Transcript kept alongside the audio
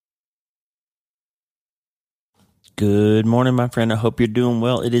Good morning, my friend. I hope you're doing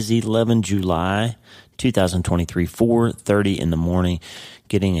well. It is 11 July 2023, 4:30 in the morning,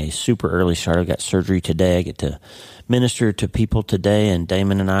 getting a super early start. I got surgery today. I get to minister to people today, and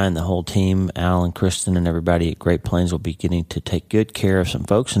Damon and I and the whole team, Al and Kristen and everybody at Great Plains will be getting to take good care of some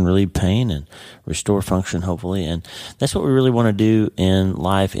folks and relieve pain and restore function, hopefully. And that's what we really want to do in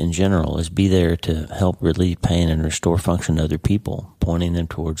life in general, is be there to help relieve pain and restore function to other people, pointing them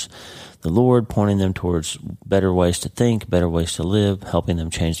towards the Lord, pointing them towards better ways to think, better ways to live, helping them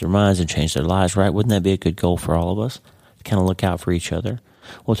change their minds and change their lives, right? Wouldn't that be a good goal for all of us? To kind of look out for each other.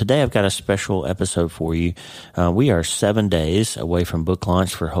 Well, today I've got a special episode for you. We are 7 days away from book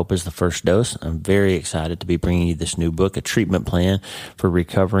launch for Hope is the First Dose. I'm very excited to be bringing you this new book, a treatment plan for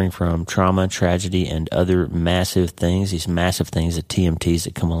recovering from trauma, tragedy, and other massive things, these massive things, the TMTs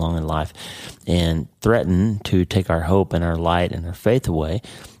that come along in life and threaten to take our hope and our light and our faith away.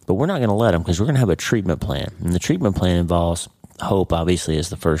 But we're not going to let them, because we're going to have a treatment plan. And the treatment plan involves hope, obviously, as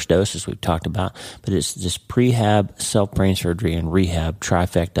the first dose, as we've talked about, but it's just prehab, self-brain surgery, and rehab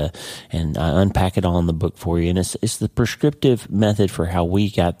trifecta, and I unpack it all in the book for you. And it's the prescriptive method for how we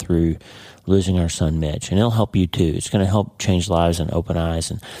got through losing our son Mitch, and it'll help you too. It's going to help change lives and open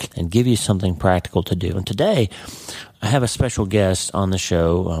eyes and give you something practical to do. And today, I have a special guest on the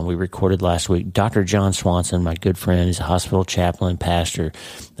show. We recorded last week, Dr. John Swanson, my good friend. He's a hospital chaplain, pastor,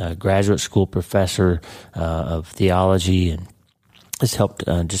 graduate school professor of theology, and has helped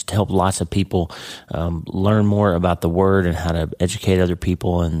just help lots of people learn more about the Word and how to educate other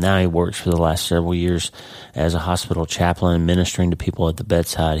people. And now he works for the last several years as a hospital chaplain, ministering to people at the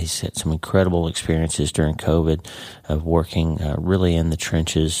bedside. He's had some incredible experiences during COVID of working really in the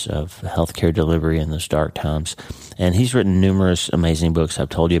trenches of healthcare delivery in those dark times. And he's written numerous amazing books I've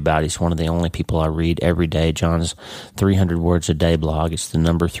told you about. He's one of the only people I read every day. John's 300 Words a Day blog. It's the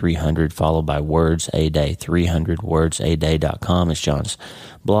number 300 followed by Words a Day, 300wordsaday.com. It's John's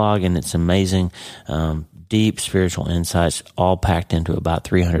blog, and it's amazing. Deep spiritual insights, all packed into about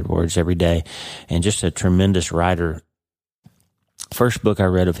 300 words every day, and just a tremendous writer. First book I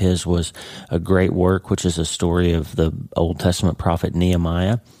read of his was A Great Work, which is a story of the Old Testament prophet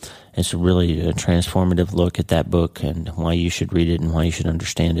Nehemiah. It's really a transformative look at that book and why you should read it and why you should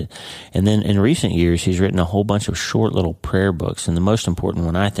understand it. And then in recent years, he's written a whole bunch of short little prayer books. And the most important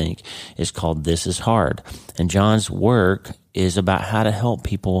one, I think, is called This is Hard. And John's work is about how to help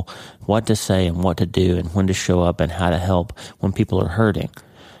people, what to say and what to do and when to show up and how to help when people are hurting.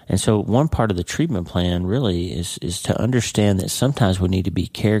 And so one part of the treatment plan really is to understand that sometimes we need to be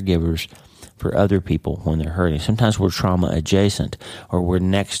caregivers for other people when they're hurting. Sometimes we're trauma adjacent, or we're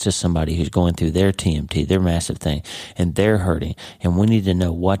next to somebody who's going through their TMT, their massive thing, and they're hurting. And we need to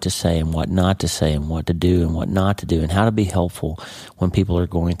know what to say and what not to say and what to do and what not to do and how to be helpful when people are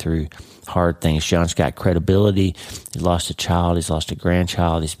going through hard things. John's got credibility. He's lost a child. He's lost a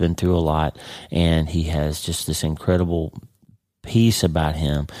grandchild. He's been through a lot, and he has just this incredible peace about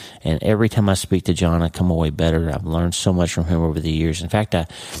him. And every time I speak to John, I come away better. I've learned so much from him over the years. In fact, I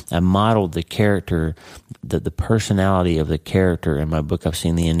modeled the character, the personality of the character in my book. I've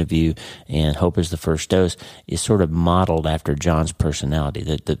seen the interview, and Hope is the First Dose is sort of modeled after John's personality.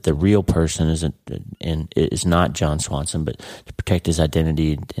 The real person is not John Swanson, but to protect his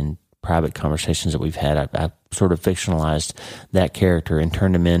identity in private conversations that we've had, I've sort of fictionalized that character and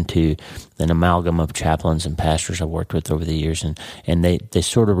turned him into an amalgam of chaplains and pastors I've worked with over the years. And they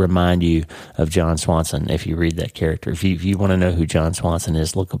sort of remind you of John Swanson if you read that character. If you want to know who John Swanson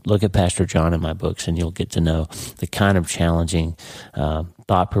is, look at Pastor John in my books, and you'll get to know the kind of challenging,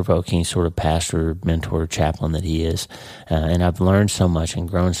 thought-provoking sort of pastor, mentor, chaplain that he is. And I've learned so much and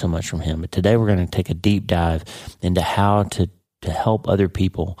grown so much from him. But today we're going to take a deep dive into how to help other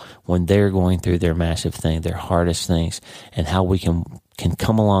people when they're going through their massive thing, their hardest things, and how we can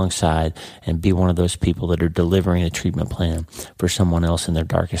come alongside and be one of those people that are delivering a treatment plan for someone else in their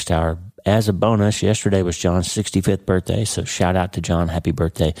darkest hour. As a bonus, yesterday was John's 65th birthday, so shout out to John, happy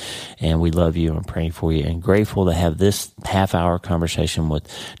birthday, and we love you and praying for you, and grateful to have this half-hour conversation with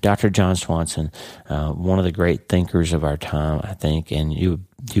Dr. John Swanson, one of the great thinkers of our time, I think, and you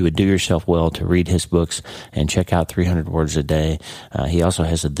would do yourself well to read his books and check out 300 Words a Day. He also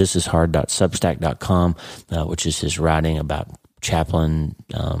has a thisishard.substack.com, which is his writing about chaplain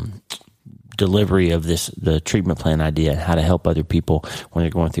delivery of the treatment plan idea and how to help other people when they're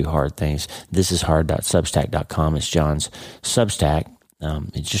going through hard things. Thisishard.substack.com is John's Substack.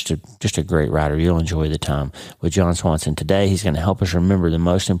 It's just a great writer. You'll enjoy the time with John Swanson. Today, he's going to help us remember the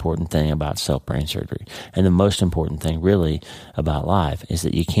most important thing about self-brain surgery. And the most important thing really about life is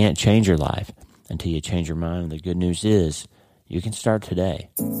that you can't change your life until you change your mind. And the good news is you can start today.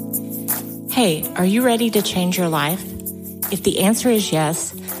 Hey, are you ready to change your life? If the answer is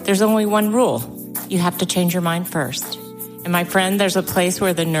yes, there's only one rule. You have to change your mind first. And my friend, there's a place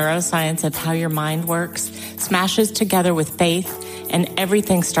where the neuroscience of how your mind works smashes together with faith and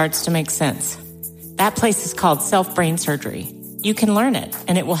everything starts to make sense. That place is called self-brain surgery. You can learn it,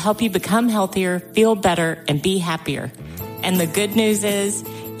 and it will help you become healthier, feel better, and be happier. And the good news is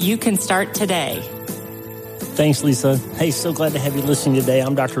you can start today. Thanks, Lisa. Hey, so glad to have you listening today.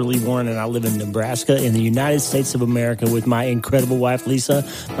 I'm Dr. Lee Warren, and I live in Nebraska in the United States of America with my incredible wife, Lisa,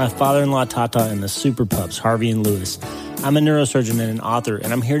 my father-in-law, Tata, and the super pups, Harvey and Lewis. I'm a neurosurgeon and an author,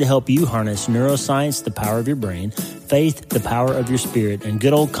 and I'm here to help you harness neuroscience, the power of your brain, faith, the power of your spirit, and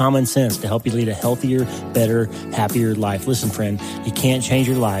good old common sense to help you lead a healthier, better, happier life. Listen, friend, you can't change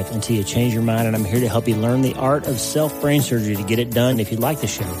your life until you change your mind, and I'm here to help you learn the art of self-brain surgery to get it done. If you like the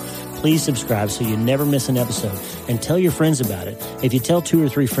show, please subscribe so you never miss an episode, and tell your friends about it. If you tell 2 or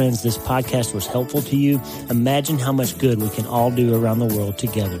 3 friends this podcast was helpful to you, imagine how much good we can all do around the world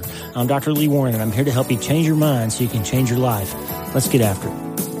together. I'm Dr. Lee Warren, and I'm here to help you change your mind so you can change your life. Let's get after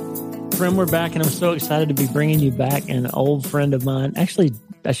it. Friend, we're back, and I'm so excited to be bringing you back an old friend of mine. Actually,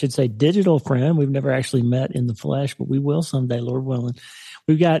 I should say digital friend. We've never actually met in the flesh, but we will someday, Lord willing.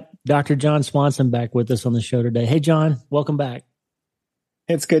 We've got Dr. John Swanson back with us on the show today. Hey, John, welcome back.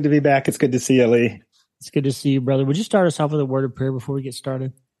 It's good to be back. It's good to see you, Lee. It's good to see you, brother. Would you start us off with a word of prayer before we get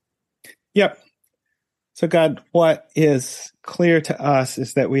started? Yep. So God, what is clear to us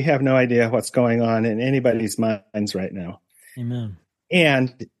is that we have no idea what's going on in anybody's minds right now. Amen.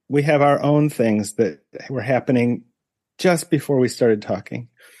 And we have our own things that were happening just before we started talking.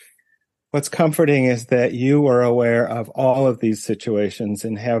 What's comforting is that you are aware of all of these situations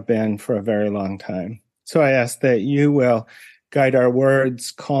and have been for a very long time. So I ask that you will guide our words,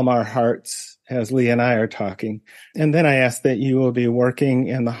 calm our hearts as Lee and I are talking. And then I ask that you will be working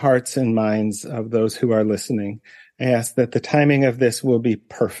in the hearts and minds of those who are listening. I ask that the timing of this will be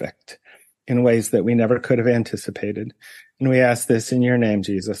perfect in ways that we never could have anticipated. And we ask this in your name,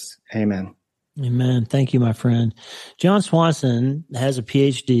 Jesus. Amen. Amen. Thank you, my friend. John Swanson has a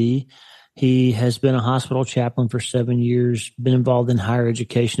PhD. He has been a hospital chaplain for 7 years, been involved in higher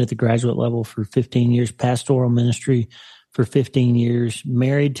education at the graduate level for 15 years, pastoral ministry for 15 years,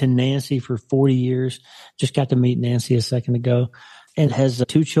 married to Nancy for 40 years. Just got to meet Nancy a second ago, and has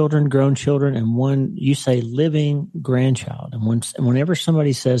 2 children, grown children, and one, you say, living grandchild. And whenever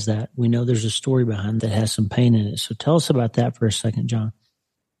somebody says that, we know there's a story behind that has some pain in it. So tell us about that for a second, John.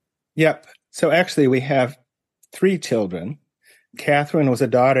 Yep. So actually we have 3 children. Catherine was a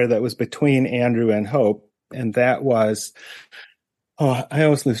daughter that was between Andrew and Hope. And that was, I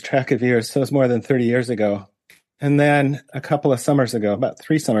always lose track of years. So it was more than 30 years ago. And then a couple of summers ago, about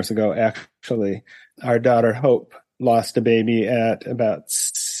 3 summers ago, actually, our daughter Hope lost a baby at about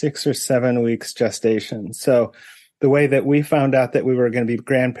 6 or 7 weeks gestation. So the way that we found out that we were going to be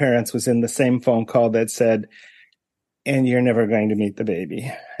grandparents was in the same phone call that said, and you're never going to meet the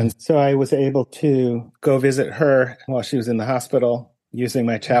baby. And so I was able to go visit her while she was in the hospital using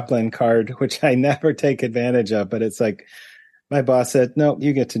my chaplain card, which I never take advantage of. But it's like my boss said, no,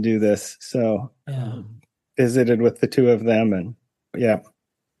 you get to do this. So visited with the 2 of them. And yeah.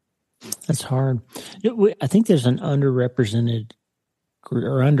 That's hard. I think there's an underrepresented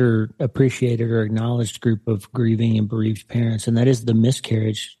or underappreciated or acknowledged group of grieving and bereaved parents, and that is the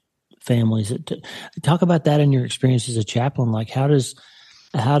miscarriage families. Talk about that in your experience as a chaplain. Like, how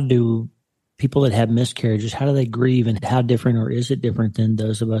do people that have miscarriages, how do they grieve, and how different, or is it different than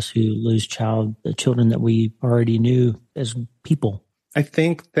those of us who lose the children that we already knew as people? I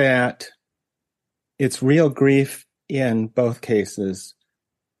think that it's real grief in both cases.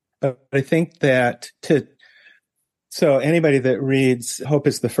 But I think that so anybody that reads Hope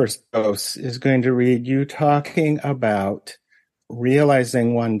is the First Dose is going to read you talking about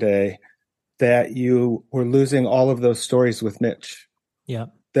realizing one day that you were losing all of those stories with Mitch. Yeah.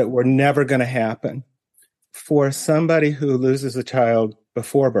 That were never going to happen. For somebody who loses a child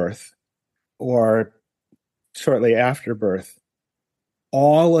before birth or shortly after birth,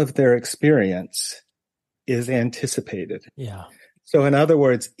 all of their experience is anticipated. Yeah. So in other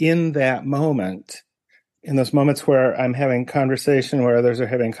words, in that moment, in those moments where I'm having conversation, where others are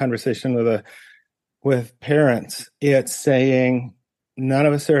having conversation with parents, it's saying, none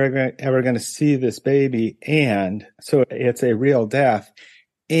of us are ever going to see this baby. And so it's a real death.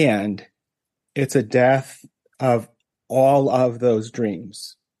 And it's a death of all of those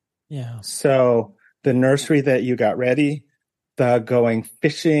dreams. Yeah. So the nursery that you got ready, the going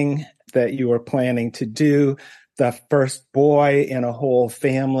fishing that you were planning to do, the first boy in a whole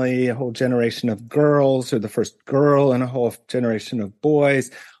family, a whole generation of girls, or the first girl in a whole generation of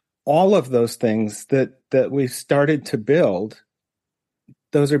boys, all of those things that we've started to build,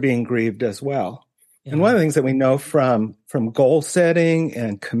 those are being grieved as well. Yeah. And one of the things that we know from goal setting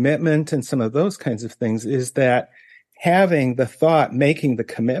and commitment and some of those kinds of things is that having the thought, making the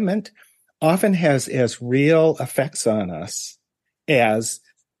commitment, often has as real effects on us as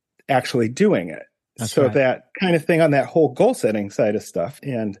actually doing it. That's so right. That kind of thing on that whole goal setting side of stuff.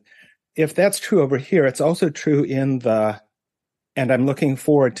 And if that's true over here, it's also true and I'm looking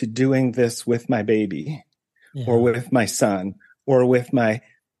forward to doing this with my baby or with my son or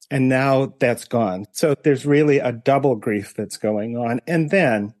and now that's gone. So there's really a double grief that's going on. And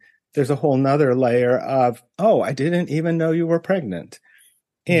then there's a whole nother layer of, oh, I didn't even know you were pregnant.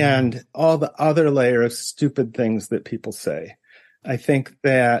 And all the other layer of stupid things that people say. I think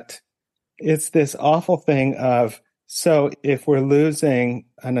that it's this awful thing of, so if we're losing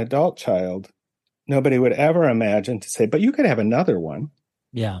an adult child, nobody would ever imagine to say, but you could have another one.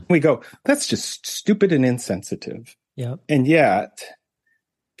 Yeah. We go, that's just stupid and insensitive. Yeah. And yet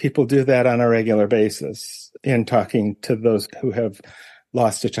people do that on a regular basis in talking to those who have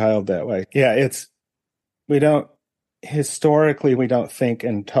lost a child that way. Yeah, historically, we don't think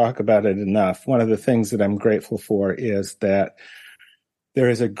and talk about it enough. One of the things that I'm grateful for is that there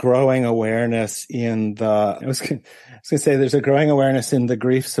is a growing awareness there's a growing awareness in the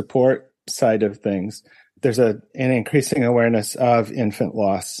grief support side of things. There's an increasing awareness of infant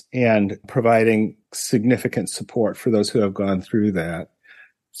loss and providing significant support for those who have gone through that.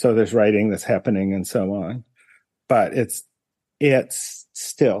 So there's writing that's happening and so on. But it's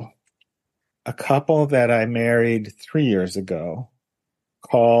still a couple that I married 3 years ago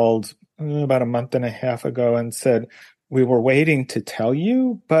called about a month and a half ago and said, we were waiting to tell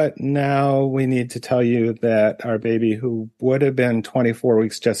you, but now we need to tell you that our baby, who would have been 24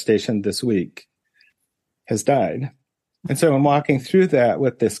 weeks gestation this week, has died. And so I'm walking through that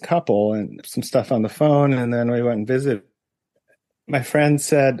with this couple and some stuff on the phone, and then we went and visited. My friend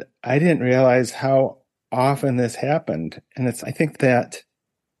said, I didn't realize how often this happened. And I think that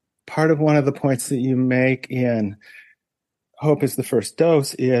part of one of the points that you make in Hope is the First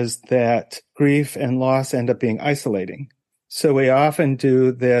Dose is that grief and loss end up being isolating. So we often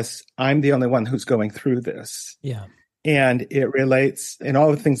do this, I'm the only one who's going through this. Yeah. And it relates in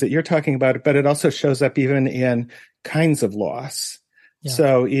all the things that you're talking about, but it also shows up even in kinds of loss. Yeah.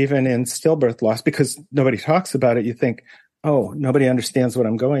 So even in stillbirth loss, because nobody talks about it, you think, oh, nobody understands what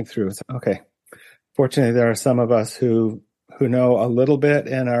I'm going through. It's okay. Fortunately, there are some of us who know a little bit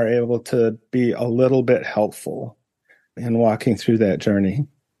and are able to be a little bit helpful in walking through that journey.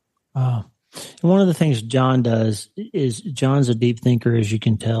 Wow. And one of the things John does is John's a deep thinker, as you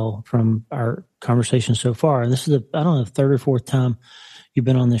can tell from our conversation so far. And this is I don't know, the third or fourth time you've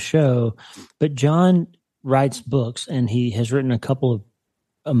been on the show, but John writes books and he has written a couple of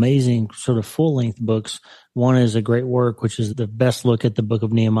amazing sort of full-length books. One is a great work, which is the best look at the book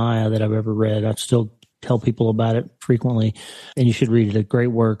of Nehemiah that I've ever read. I still tell people about it frequently, and you should read it. A great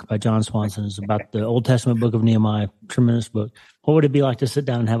work by John Swanson is about the Old Testament book of Nehemiah. Tremendous book. What would it be like to sit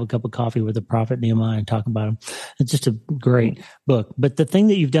down and have a cup of coffee with the prophet Nehemiah and talk about him? It's just a great book. But the thing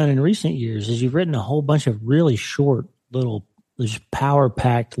that you've done in recent years is you've written a whole bunch of really short little, just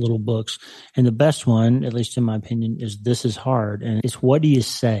power-packed little books. And the best one, at least in my opinion, is This Is Hard. And it's what do you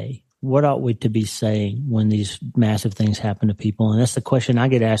say? What ought we to be saying when these massive things happen to people? And that's the question I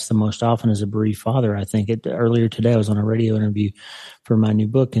get asked the most often as a bereaved father. I think earlier today I was on a radio interview for my new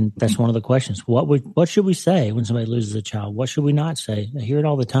book, and that's one of the questions. What should we say when somebody loses a child? What should we not say? I hear it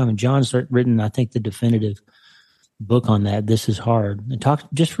all the time. And John's written, I think, the definitive book on that, This Is Hard. And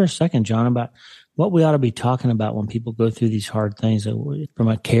talk just for a second, John, about what we ought to be talking about when people go through these hard things from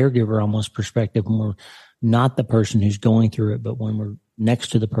a caregiver almost perspective, when we're not the person who's going through it, but when we're next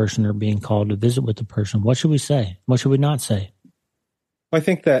to the person or being called to visit with the person. What should we say? What should we not say? I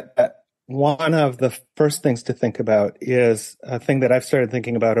think that one of the first things to think about is a thing that I've started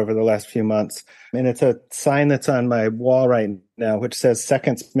thinking about over the last few months. And it's a sign that's on my wall right now, which says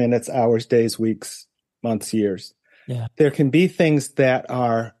seconds, minutes, hours, days, weeks, months, years. Yeah. There can be things that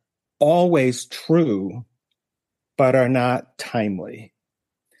are always true, but are not timely.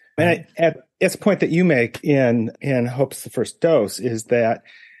 And it's a point that you make in Hope's the First Dose is that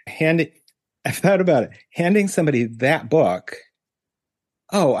I've thought about it, handing somebody that book,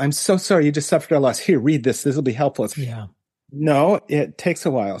 oh, I'm so sorry you just suffered a loss. Here, read this. This will be helpful. Yeah. No, it takes a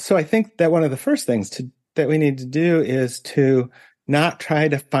while. So I think that one of the first things that we need to do is to not try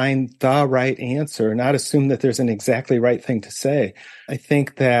to find the right answer, not assume that there's an exactly right thing to say. I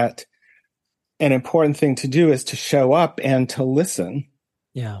think that an important thing to do is to show up and to listen.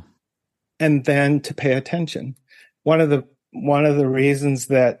 Yeah. And then to pay attention. One of the one of the reasons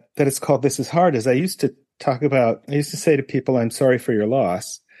that it's called This Is Hard is I used to say to people, I'm sorry for your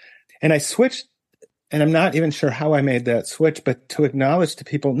loss. And I switched, and I'm not even sure how I made that switch, but to acknowledge to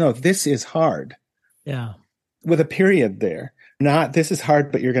people, no, this is hard. Yeah. With a period there. Not this is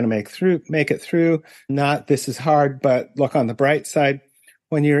hard, but you're going to make it through. Not this is hard, but look on the bright side.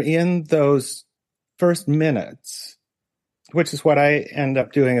 When you're in those first minutes, which is what I end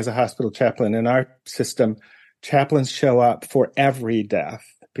up doing as a hospital chaplain in our system, chaplains show up for every death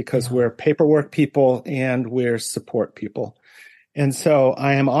because we're paperwork people and we're support people. And so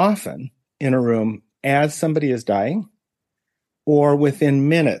I am often in a room as somebody is dying or within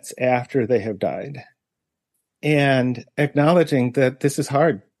minutes after they have died, and acknowledging that this is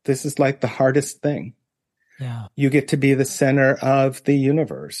hard. This is like the hardest thing. Yeah. You get to be the center of the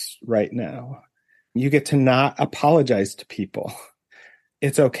universe right now. You get to not apologize to people.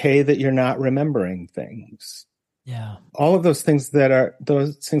 It's okay that you're not remembering things. Yeah. All of those things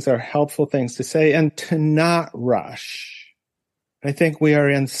are helpful things to say, and to not rush. I think we are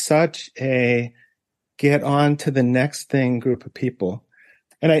in such a get on to the next thing group of people.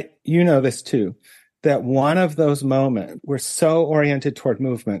 And you know this too, that one of those moments, we're so oriented toward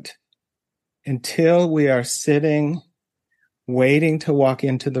movement until we are sitting, waiting to walk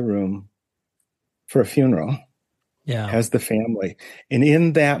into the room for a funeral as the family. And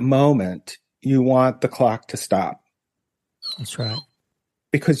in that moment, you want the clock to stop. That's right.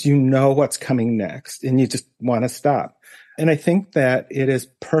 Because you know what's coming next and you just want to stop. And I think that it is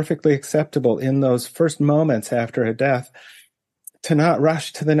perfectly acceptable in those first moments after a death to not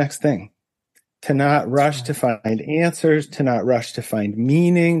rush to the next thing, to not rush to find answers, to not rush to find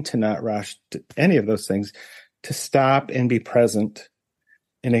meaning, to not rush to any of those things, to stop and be present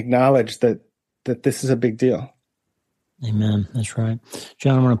and acknowledge that this is a big deal. Amen. That's right.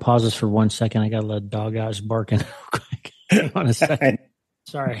 John, I'm going to pause this for 1 second. I got to let dog eyes barking real quick. Hang on a second.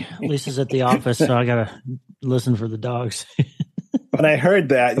 Sorry. Lisa's at the office, so I got to listen for the dogs. When I heard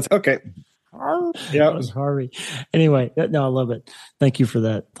that, it's okay. That was Harvey. Anyway, no, I love it. Thank you for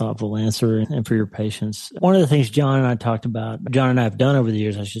that thoughtful answer and for your patience. One of the things John and I have done over the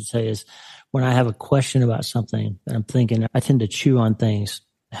years, I should say, is when I have a question about something that I'm thinking, I tend to chew on things.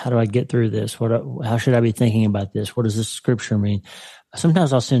 How do I get through this? How should I be thinking about this? What does this scripture mean?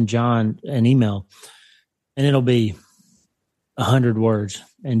 Sometimes I'll send John an email and it'll be 100 words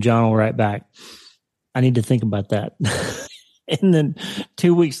and John will write back, I need to think about that. And then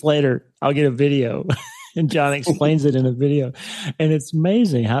 2 weeks later, I'll get a video and John explains it in a video. And it's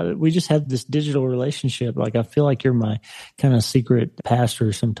amazing how we just have this digital relationship. Like, I feel like you're my kind of secret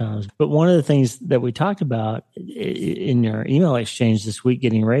pastor sometimes. But one of the things that we talked about in your email exchange this week,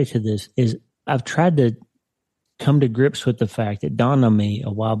 getting ready to this, is I've tried to come to grips with the fact that dawned on me a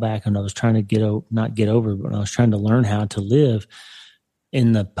while back when I was trying to not get over, but I was trying to learn how to live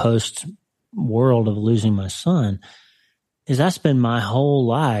in the post world of losing my son, is I spend my whole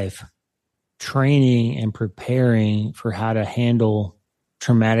life training and preparing for how to handle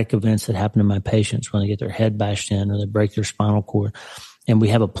traumatic events that happen to my patients when they get their head bashed in or they break their spinal cord. And we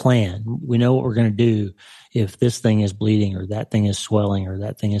have a plan. We know what we're going to do if this thing is bleeding or that thing is swelling or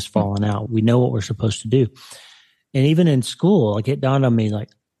that thing is falling out. We know what we're supposed to do. And even in school, like, it dawned on me, like,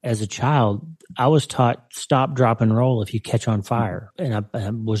 as a child, I was taught stop, drop, and roll if you catch on fire. And I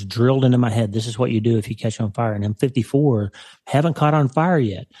was drilled into my head, this is what you do if you catch on fire. And I'm 54, haven't caught on fire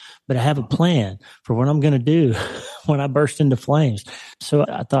yet, but I have a plan for what I'm going to do when I burst into flames. So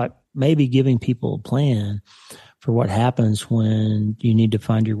I thought maybe giving people a plan for what happens when you need to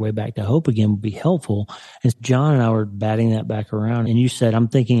find your way back to hope again would be helpful. And John and I were batting that back around. And you said, I'm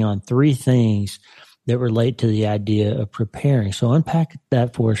thinking on 3 things that relate to the idea of preparing. So unpack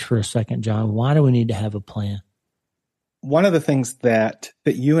that for us for a second, John. Why do we need to have a plan? One of the things that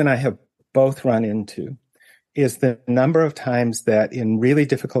you and I have both run into is the number of times that in really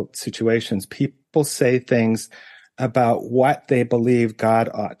difficult situations, people say things about what they believe God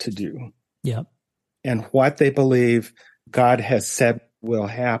ought to do. Yep. And what they believe God has said will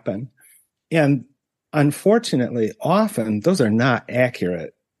happen. And unfortunately, often those are not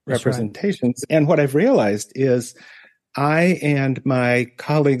accurate representations. Right. And what I've realized is I and my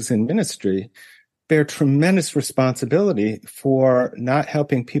colleagues in ministry bear tremendous responsibility for not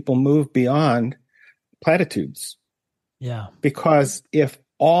helping people move beyond platitudes. Yeah. Because if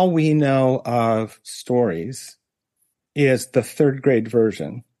all we know of stories is the 3rd grade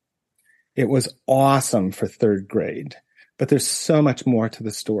version, it was awesome for 3rd grade, but there's so much more to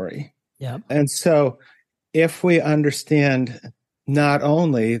the story. Yeah. And so if we understand not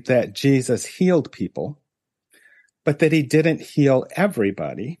only that Jesus healed people, but that he didn't heal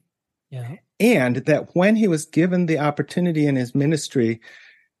everybody. Yeah. And that when he was given the opportunity in his ministry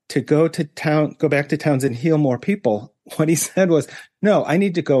to go back to towns and heal more people, what he said was, no, I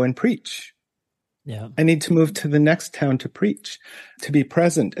need to go and preach. Yeah. I need to move to the next town to preach, to be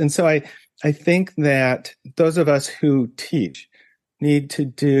present. And so I think that those of us who teach need to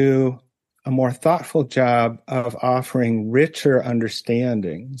do a more thoughtful job of offering richer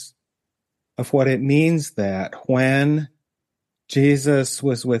understandings of what it means that when Jesus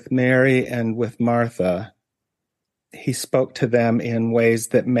was with Mary and with Martha, he spoke to them in ways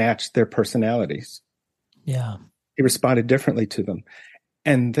that matched their personalities. Yeah. He responded differently to them.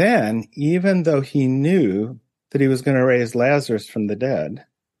 And then, even though he knew that he was going to raise Lazarus from the dead,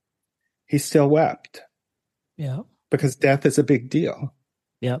 he still wept. Yeah. Because death is a big deal.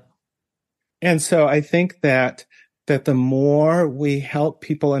 Yep. And so I think that the more we help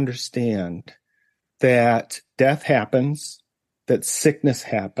people understand that death happens, that sickness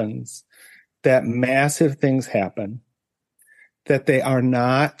happens, that massive things happen, that they are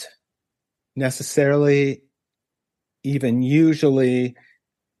not necessarily, even usually,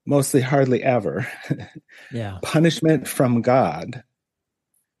 mostly hardly ever, punishment from God.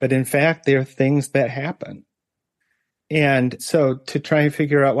 But in fact, they're things that happen. And so to try and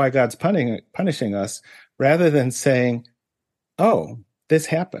figure out why God's punishing us, rather than saying, oh, this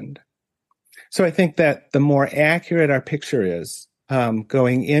happened. So I think that the more accurate our picture is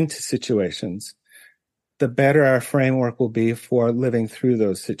going into situations, the better our framework will be for living through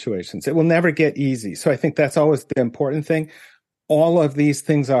those situations. It will never get easy. So I think that's always the important thing. All of these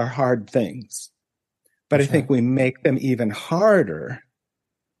things are hard things, but that's I think we make them even harder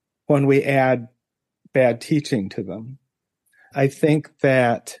when we add bad teaching to them. I think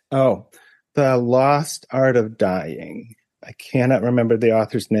that, The Lost Art of Dying, I cannot remember the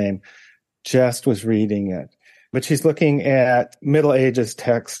author's name, just was reading it. But she's looking at Middle Ages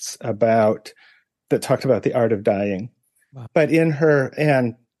texts that talked about the art of dying. Wow. But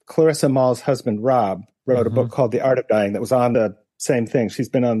and Clarissa Mall's husband, Rob, wrote a book called The Art of Dying that was on the same thing. She's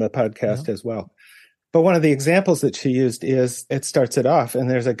been on the podcast as well. But one of the examples that she used is, it starts it off, and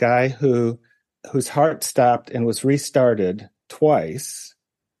there's a guy whose heart stopped and was restarted twice,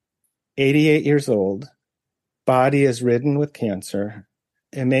 88 years old, body is ridden with cancer,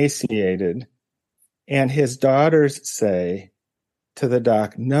 emaciated, and his daughters say to the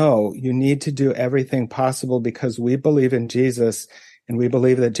doc, no, you need to do everything possible because we believe in Jesus and we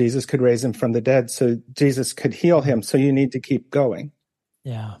believe that Jesus could raise him from the dead, so Jesus could heal him, so you need to keep going.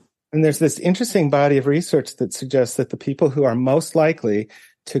 Yeah. And there's this interesting body of research that suggests that the people who are most likely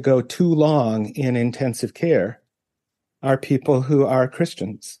to go too long in intensive care are people who are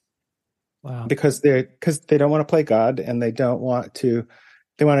Christians. Wow. Because they don't want to play God, and they want to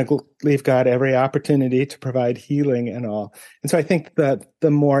leave God every opportunity to provide healing and all. And so I think that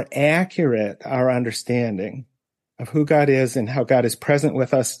the more accurate our understanding of who God is and how God is present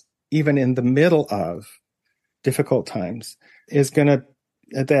with us, even in the middle of difficult times,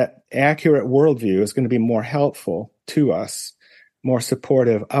 that accurate worldview is going to be more helpful to us, more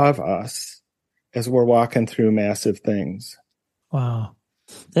supportive of us as we're walking through massive things. Wow.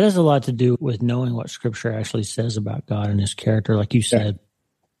 That has a lot to do with knowing what Scripture actually says about God and his character, like you said,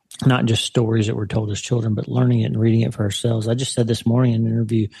 not just stories that were told as children, but learning it and reading it for ourselves. I just said this morning in an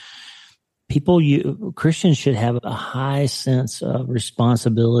interview, Christians should have a high sense of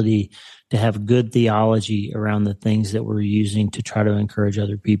responsibility to have good theology around the things that we're using to try to encourage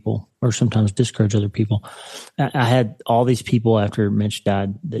other people or sometimes discourage other people. I had all these people after Mitch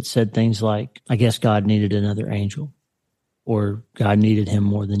died that said things like, I guess God needed another angel, or God needed him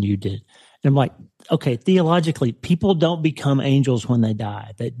more than you did. And I'm like, okay, theologically, people don't become angels when they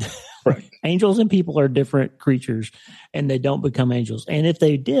die. Right. Angels and people are different creatures, and they don't become angels. And if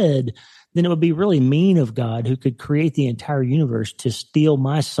they did, then it would be really mean of God, who could create the entire universe, to steal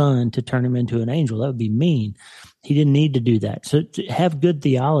my son to turn him into an angel. That would be mean. He didn't need to do that. So to have good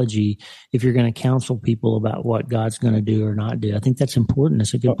theology if you're going to counsel people about what God's going to do or not do. I think that's important.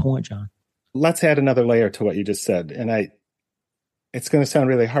 That's a good point, John. Let's add another layer to what you just said. And it's going to sound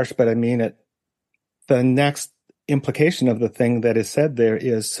really harsh, but I mean it. The next implication of the thing that is said there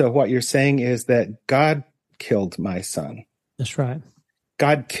is, so what you're saying is that God killed my son. That's right.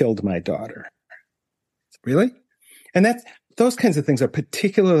 God killed my daughter. Really? And those kinds of things are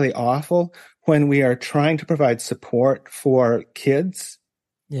particularly awful when we are trying to provide support for kids.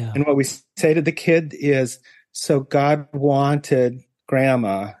 Yeah. And what we say to the kid is, so God wanted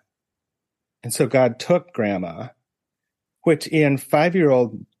grandma, and so God took grandma, which in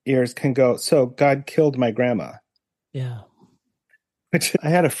 5-year-old ears can go, so God killed my grandma. Yeah. Which I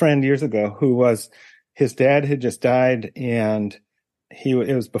had a friend years ago his dad had just died, and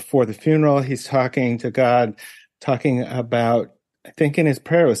it was before the funeral. He's talking to God, talking about, I think in his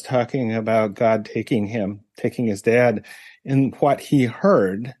prayer was talking about God taking his dad. And what he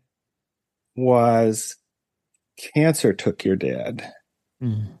heard was, cancer took your dad.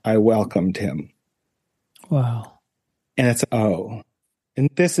 I welcomed him. Wow. And it's, oh, and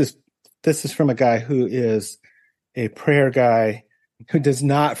this is from a guy who is a prayer guy who does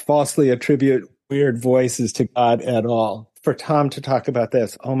not falsely attribute weird voices to God at all. For Tom to talk about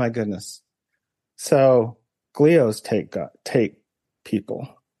this, oh my goodness. So glios take people,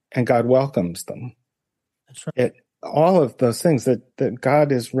 and God welcomes them. That's right. All of those things that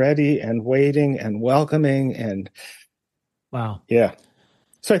God is ready and waiting and welcoming, and wow. Yeah.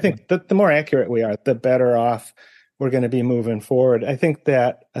 So I think that the more accurate we are, the better off we're going to be moving forward. I think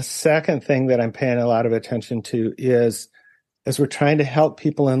that a second thing that I'm paying a lot of attention to is, as we're trying to help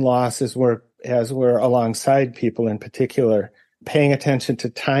people in loss, as we're alongside people in particular, paying attention to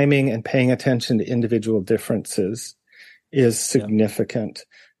timing and paying attention to individual differences is significant.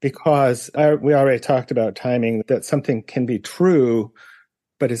 Because we already talked about timing, that something can be true,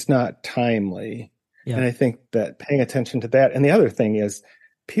 but it's not timely. Yeah. And I think that paying attention to that. And the other thing is,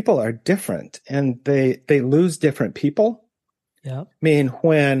 people are different, and they lose different people. Yeah. I mean,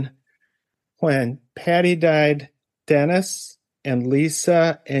 when Patty died, Dennis and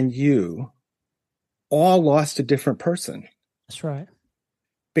Lisa and you all lost a different person. That's right.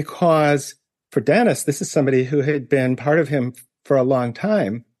 Because for Dennis, this is somebody who had been part of him for a long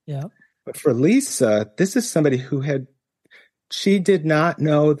time. Yeah. But for Lisa, this is somebody she did not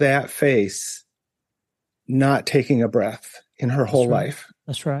know that face not taking a breath in her whole life.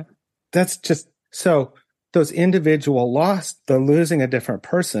 That's right. That's just, so those individual the losing a different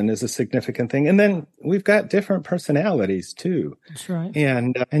person is a significant thing. And then we've got different personalities too. That's right.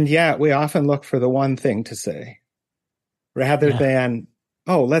 And yeah, we often look for the one thing to say rather than,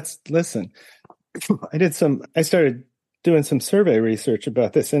 oh, let's listen. I started doing some survey research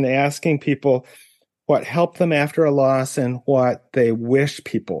about this and asking people what helped them after a loss and what they wish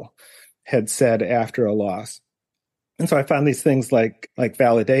people had said after a loss. And so I found these things like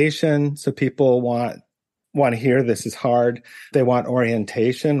validation. So people want to hear this is hard. They want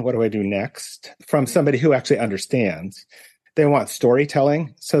orientation. What do I do next? From somebody who actually understands. They want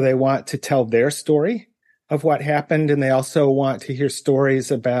storytelling. So they want to tell their story of what happened. And they also want to hear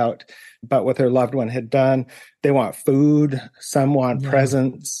stories about what their loved one had done. They want food. Some want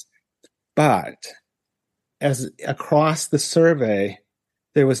presents. But as across the survey,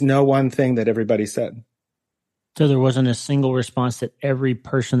 there was no one thing that everybody said. So there wasn't a single response that every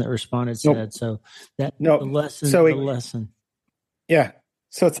person that responded said. Nope. So the lesson. Yeah.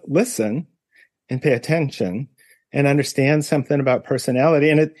 So it's listen and pay attention and understand something about personality.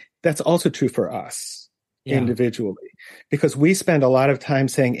 And that's also true for us individually, because we spend a lot of time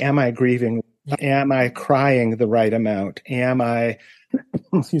saying, am I grieving? Yeah. Am I crying the right amount? Am I,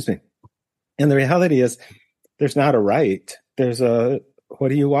 excuse me. And the reality is there's not a right. There's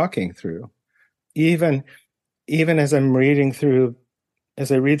what are you walking through? Even as I read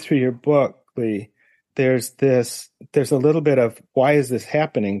through your book, Lee, there's a little bit of, why is this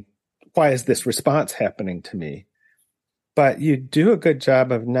happening? Why is this response happening to me? But you do a good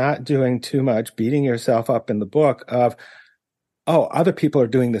job of not doing too much beating yourself up in the book of, oh, other people are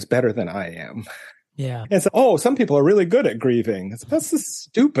doing this better than I am. Yeah. And so, some people are really good at grieving. That's the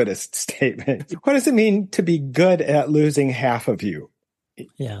stupidest statement. What does it mean to be good at losing half of you?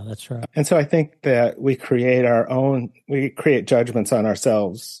 Yeah, that's right. And so I think that we create judgments on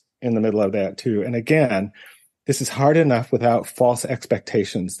ourselves in the middle of that too. And again, this is hard enough without false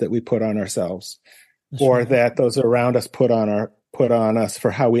expectations that we put on ourselves, that's or right. that those around us put on us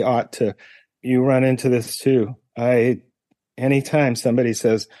for how we ought to. You run into this too. Anytime somebody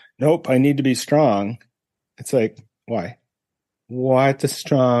says, nope, I need to be strong, it's like, why? What does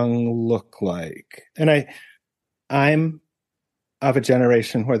strong look like? And I'm of a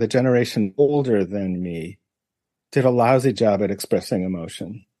generation where the generation older than me did a lousy job at expressing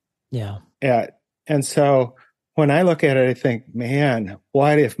emotion. Yeah. And so when I look at it, I think, man,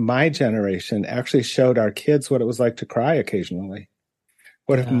 what if my generation actually showed our kids what it was like to cry occasionally?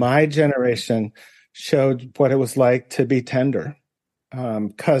 What if my generation showed what it was like to be tender?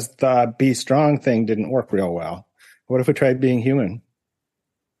 Because the be strong thing didn't work real well. What if we tried being human?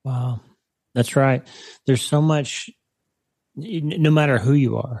 Wow. That's right. There's so much, no matter who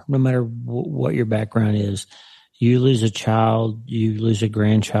you are, no matter what your background is, you lose a child, you lose a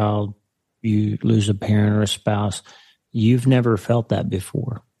grandchild, you lose a parent or a spouse. You've never felt that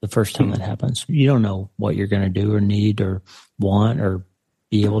before. The first time that happens, you don't know what you're going to do or need or want or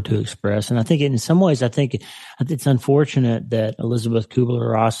be able to express. And I think in some ways, I think it's unfortunate that Elizabeth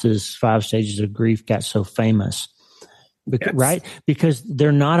Kubler-Ross's 5 Stages of Grief got so famous. Because, right? Because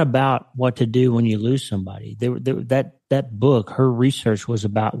they're not about what to do when you lose somebody. That book, her research was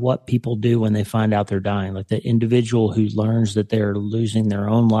about what people do when they find out they're dying. Like the individual who learns that they're losing their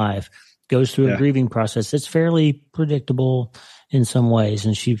own life goes through a grieving process. It's fairly predictable in some ways.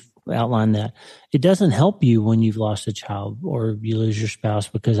 And she outlined that. It doesn't help you when you've lost a child or you lose your spouse,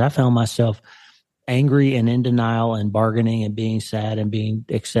 because I found myself angry and in denial and bargaining and being sad and being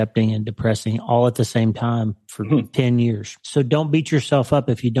accepting and depressing all at the same time for 10 years. So don't beat yourself up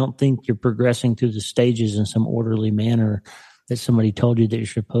if you don't think you're progressing through the stages in some orderly manner that somebody told you that you're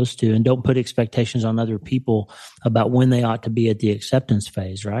supposed to. And don't put expectations on other people about when they ought to be at the acceptance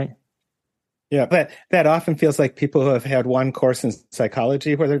phase, right? Yeah, but that often feels like people who have had one course in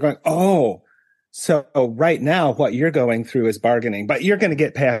psychology where they're going, oh, so right now what you're going through is bargaining, but you're going to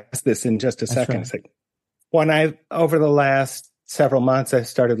get past this in just a second. Right. Over the last several months, I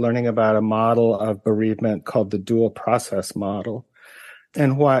started learning about a model of bereavement called the dual process model.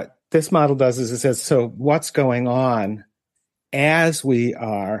 And what this model does is it says, so what's going on as we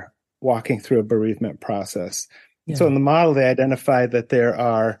are walking through a bereavement process? Yeah. So in the model, they identified that there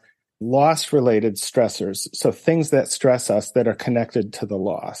are loss-related stressors, so things that stress us that are connected to the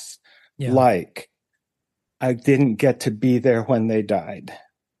loss. Yeah. Like, I didn't get to be there when they died.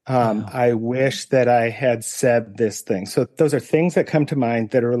 I wish that I had said this thing. So those are things that come to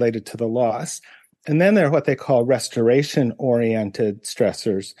mind that are related to the loss. And then there are what they call restoration-oriented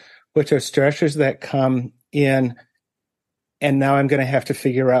stressors, which are stressors that come in, and now I'm going to have to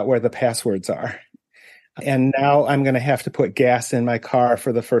figure out where the passwords are. And now I'm going to have to put gas in my car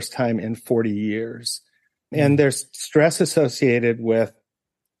for the first time in 40 years. And there's stress associated with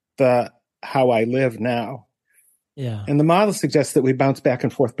how I live now. Yeah. And the model suggests that we bounce back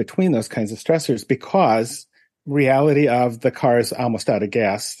and forth between those kinds of stressors because reality of the car is almost out of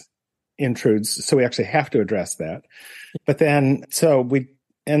gas intrudes. So we actually have to address that. But then,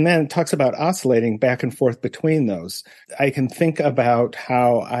 and then it talks about oscillating back and forth between those. I can think about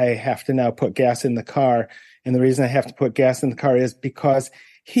how I have to now put gas in the car. And the reason I have to put gas in the car is because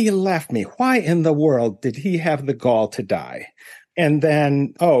he left me. Why in the world did he have the gall to die? And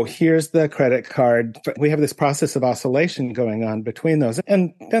then, here's the credit card. We have this process of oscillation going on between those.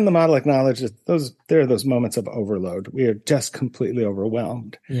 And then the model acknowledges there are those moments of overload. We are just completely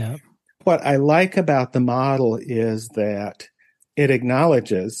overwhelmed. Yeah. What I like about the model is that it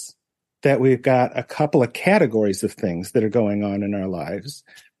acknowledges that we've got a couple of categories of things that are going on in our lives.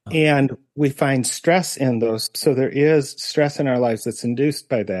 And we find stress in those. So there is stress in our lives that's induced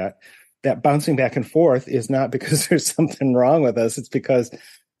by that. That bouncing back and forth is not because there's something wrong with us. It's because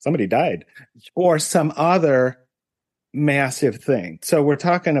somebody died or some other massive thing. So we're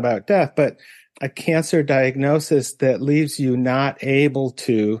talking about death, but a cancer diagnosis that leaves you not able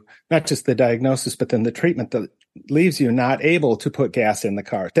to, not just the diagnosis, but then the treatment that leaves you not able to put gas in the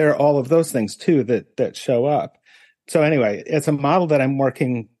car. There are all of those things too that show up. So anyway, it's a model that I'm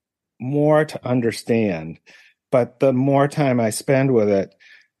working more to understand, but the more time I spend with it,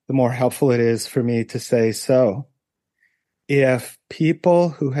 the more helpful it is for me to say, so if people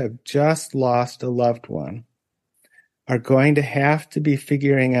who have just lost a loved one are going to have to be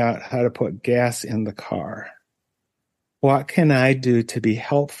figuring out how to put gas in the car, what can I do to be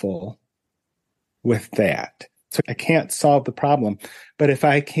helpful with that? So I can't solve the problem, but if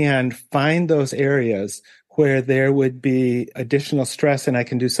I can find those areas where there would be additional stress and I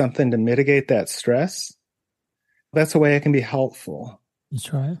can do something to mitigate that stress, that's a way I can be helpful.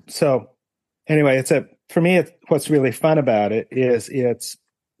 That's right. So anyway, for me, what's really fun about it is it's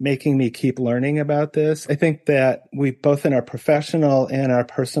making me keep learning about this. I think that we both in our professional and our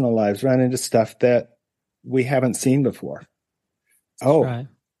personal lives run into stuff that we haven't seen before. Right.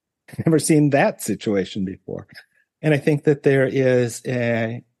 Never seen that situation before. And I think that there is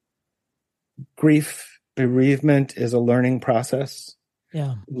a bereavement is a learning process.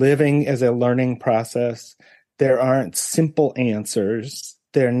 Yeah. Living is a learning process. There aren't simple answers.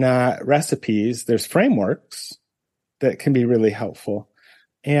 They're not recipes. There's frameworks that can be really helpful.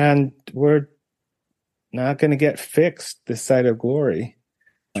 And we're not going to get fixed this side of glory.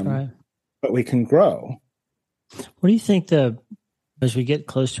 Right. But we can grow. What do you think as we get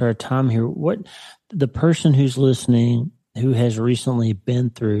close to our time here, what the person who's listening who has recently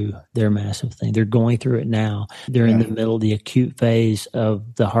been through their massive thing, they're going through it now. They're in the middle of the acute phase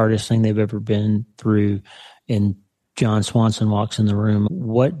of the hardest thing they've ever been through. And John Swanson walks in the room.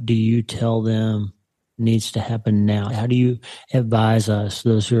 What do you tell them needs to happen now? How do you advise us,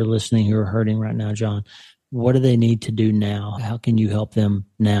 those who are listening, who are hurting right now, John? What do they need to do now? How can you help them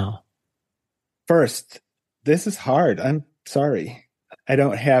now? First, this is hard. I'm sorry. I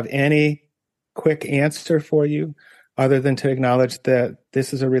don't have any quick answer for you other than to acknowledge that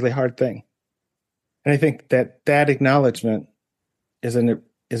this is a really hard thing. And I think that acknowledgement is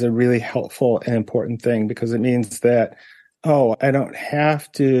a really helpful and important thing, because it means that, oh, I don't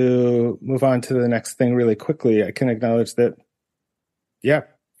have to move on to the next thing really quickly. I can acknowledge that, yeah,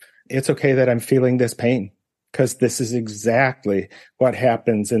 it's okay that I'm feeling this pain, because this is exactly what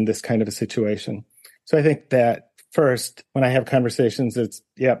happens in this kind of a situation. So I think that first, when I have conversations, it's,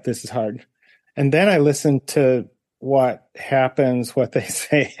 yep, this is hard. And then I listen to what happens, what they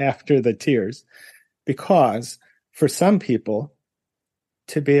say after the tears. Because for some people,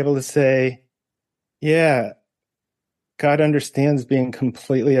 to be able to say, yeah, God understands being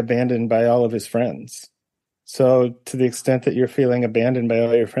completely abandoned by all of his friends. So to the extent that you're feeling abandoned by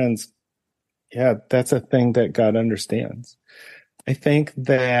all your friends, yeah, that's a thing that God understands. I think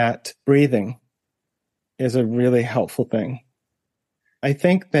that breathing is a really helpful thing. I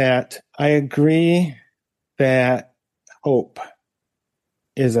think that I agree that hope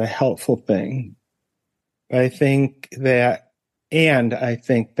is a helpful thing. I think that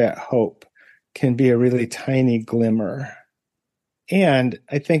hope can be a really tiny glimmer. And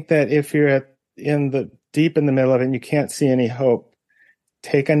I think that if you're deep in the middle of it and you can't see any hope,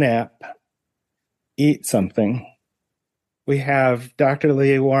 take a nap, eat something. We have Dr.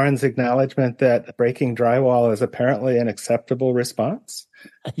 Lee Warren's acknowledgement that breaking drywall is apparently an acceptable response.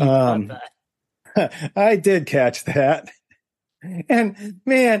 I did catch that. And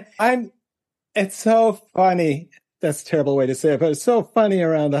man, it's so funny. That's a terrible way to say it, but it's so funny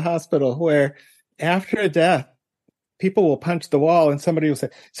around the hospital where after a death, people will punch the wall and somebody will say,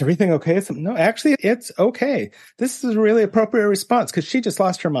 is everything okay? No, actually, it's okay. This is a really appropriate response because she just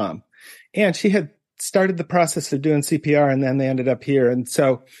lost her mom. And she had started the process of doing CPR and then they ended up here. And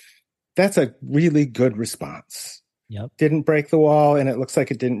so that's a really good response. Yep. Didn't break the wall and it looks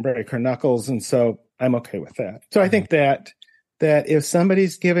like it didn't break her knuckles. And so I'm okay with that. So I think that if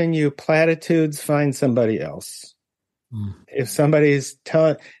somebody's giving you platitudes, find somebody else. If somebody's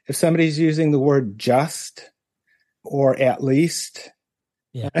using the word just or at least,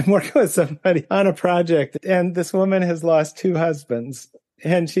 I'm working with somebody on a project and this woman has lost 2 husbands.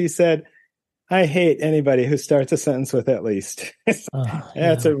 And she said, I hate anybody who starts a sentence with at least.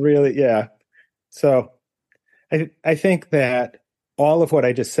 That's a really, So I think that all of what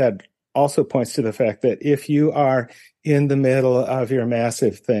I just said also points to the fact that if you are in the middle of your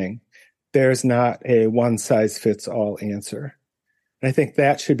massive thing, there's not a one-size-fits-all answer. And I think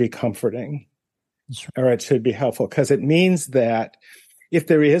that should be comforting, or it should be helpful, because it means that if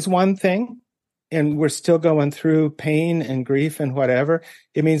there is one thing and we're still going through pain and grief and whatever,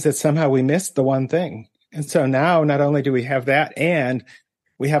 it means that somehow we missed the one thing. And so now not only do we have that and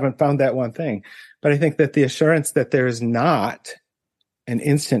we haven't found that one thing, but I think that the assurance that there is not an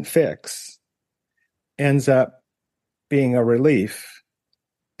instant fix ends up being a relief.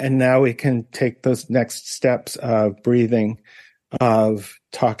 And now we can take those next steps of breathing, of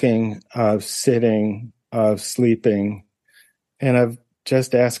talking, of sitting, of sleeping, and of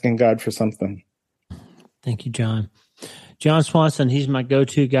just asking God for something. Thank you, John. John Swanson, he's my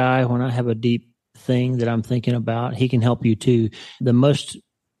go-to guy when I have a deep thing that I'm thinking about. He can help you too. The most,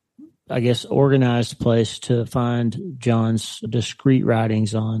 organized place to find John's discrete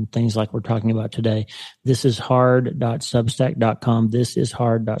writings on things like we're talking about today. thisishard.substack.com.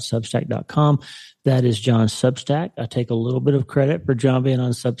 thisishard.substack.com. That is John's Substack. I take a little bit of credit for John being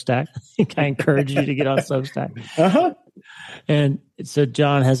on Substack. I think I encourage you to get on Substack. And so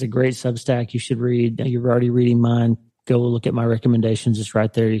John has a great Substack you should read. You're already reading mine. Go look at my recommendations. It's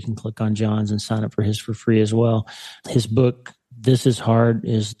right there. You can click on John's and sign up for his for free as well. His book, This Is Hard,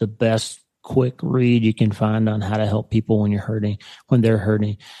 is the best quick read you can find on how to help people when they're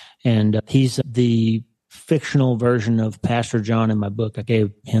hurting. And he's the fictional version of Pastor John in my book. I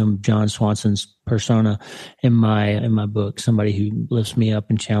gave him John Swanson's persona in my book, somebody who lifts me up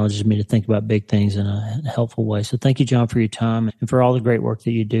and challenges me to think about big things in a helpful way. So thank you, John, for your time and for all the great work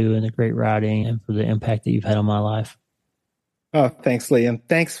that you do and the great writing and for the impact that you've had on my life. Oh, thanks, Lee. And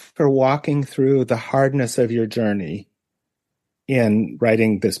thanks for walking through the hardness of your journey in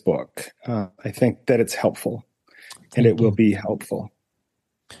writing this book. I think that it's helpful and it will be helpful.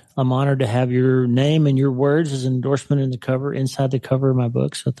 I'm honored to have your name and your words as an endorsement inside the cover of my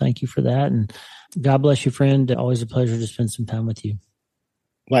book. So thank you for that. And God bless you, friend. Always a pleasure to spend some time with you.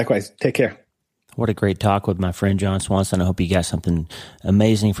 Likewise. Take care. What a great talk with my friend John Swanson. I hope you got something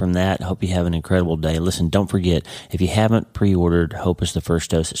amazing from that. I hope you have an incredible day. Listen, don't forget, if you haven't pre-ordered Hope is the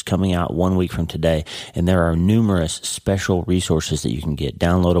First Dose, it's coming out 1 week from today, and there are numerous special resources that you can get.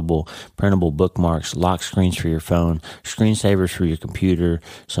 Downloadable, printable bookmarks, lock screens for your phone, screensavers for your computer,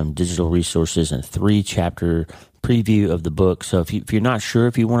 some digital resources, and 3-chapter preview of the book. So if you're not sure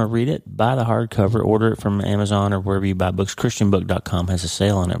if you want to read it, buy the hardcover, order it from Amazon or wherever you buy books. ChristianBook.com has a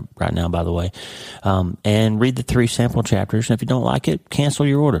sale on it right now, by the way. And read the 3 sample chapters. And if you don't like it, cancel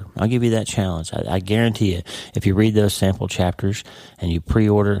your order. I'll give you that challenge. I guarantee you, if you read those sample chapters and you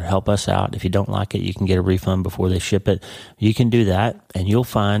pre-order, help us out. If you don't like it, you can get a refund before they ship it. You can do that, and you'll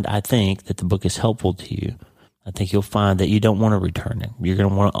find, I think, that the book is helpful to you. I think you'll find that you don't want to return it. You're going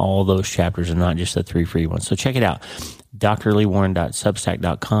to want all those chapters and not just the 3 free ones. So check it out.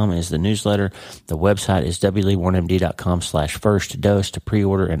 drleewarren.substack.com is the newsletter. The website is wleewarrenmd.com/first dose to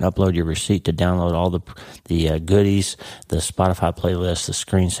pre-order and upload your receipt to download all the goodies, the Spotify playlist, the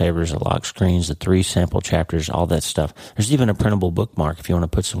screensavers, the lock screens, the 3 sample chapters, all that stuff. There's even a printable bookmark. If you want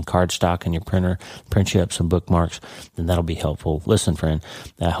to put some cardstock in your printer, print you up some bookmarks, then that'll be helpful. Listen, friend,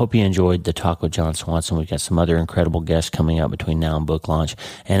 I hope you enjoyed the talk with John Swanson. We've got some other incredible guests coming up between now and book launch.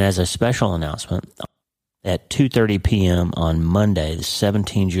 And as a special announcement, at 2:30 p.m. on Monday, the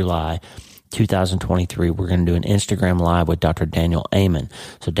 17th July, 2023, we're going to do an Instagram Live with Dr. Daniel Amen.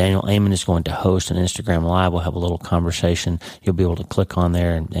 So Daniel Amen is going to host an Instagram Live. We'll have a little conversation. You'll be able to click on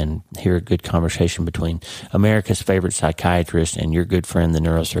there and hear a good conversation between America's favorite psychiatrist and your good friend, the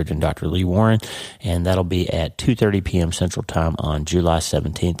neurosurgeon, Dr. Lee Warren. And that'll be at 2:30 p.m. Central Time on July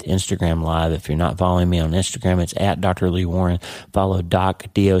 17th, Instagram Live. If you're not following me on Instagram, it's at Dr. Lee Warren. Follow Doc,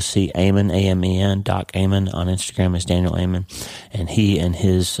 D-O-C, Amen, A-M-E-N. Doc Amen on Instagram is Daniel Amen. And he and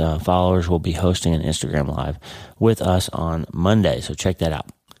his followers will be hosting an Instagram Live with us on Monday. So check that out.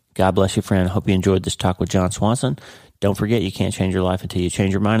 God bless you, friend. I hope you enjoyed this talk with John Swanson. Don't forget, you can't change your life until you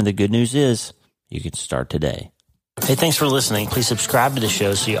change your mind. And the good news is you can start today. Hey, thanks for listening. Please subscribe to the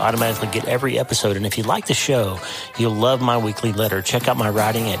show so you automatically get every episode. And if you like the show, you'll love my weekly letter. Check out my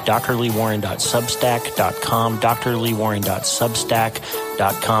writing at drleewarren.substack.com,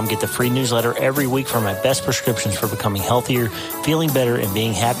 drleewarren.substack.com. Get the free newsletter every week for my best prescriptions for becoming healthier, feeling better, and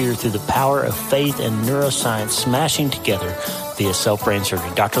being happier through the power of faith and neuroscience smashing together via self-brain surgery.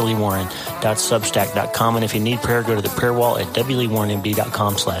 drleewarren.substack.com. And if you need prayer, go to the prayer wall at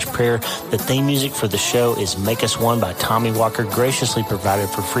wleewarrenmd.com/prayer. The theme music for the show is Make Us One by Tommy Walker, graciously provided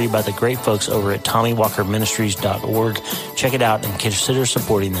for free by the great folks over at TommyWalkerMinistries.org. Check it out and consider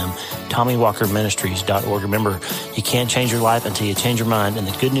supporting them. TommyWalkerMinistries.org. Remember, you can't change your life until you change your mind. And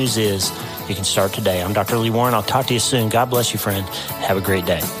the good news is you can start today. I'm Dr. Lee Warren. I'll talk to you soon. God bless you, friend. Have a great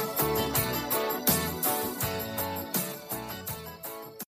day.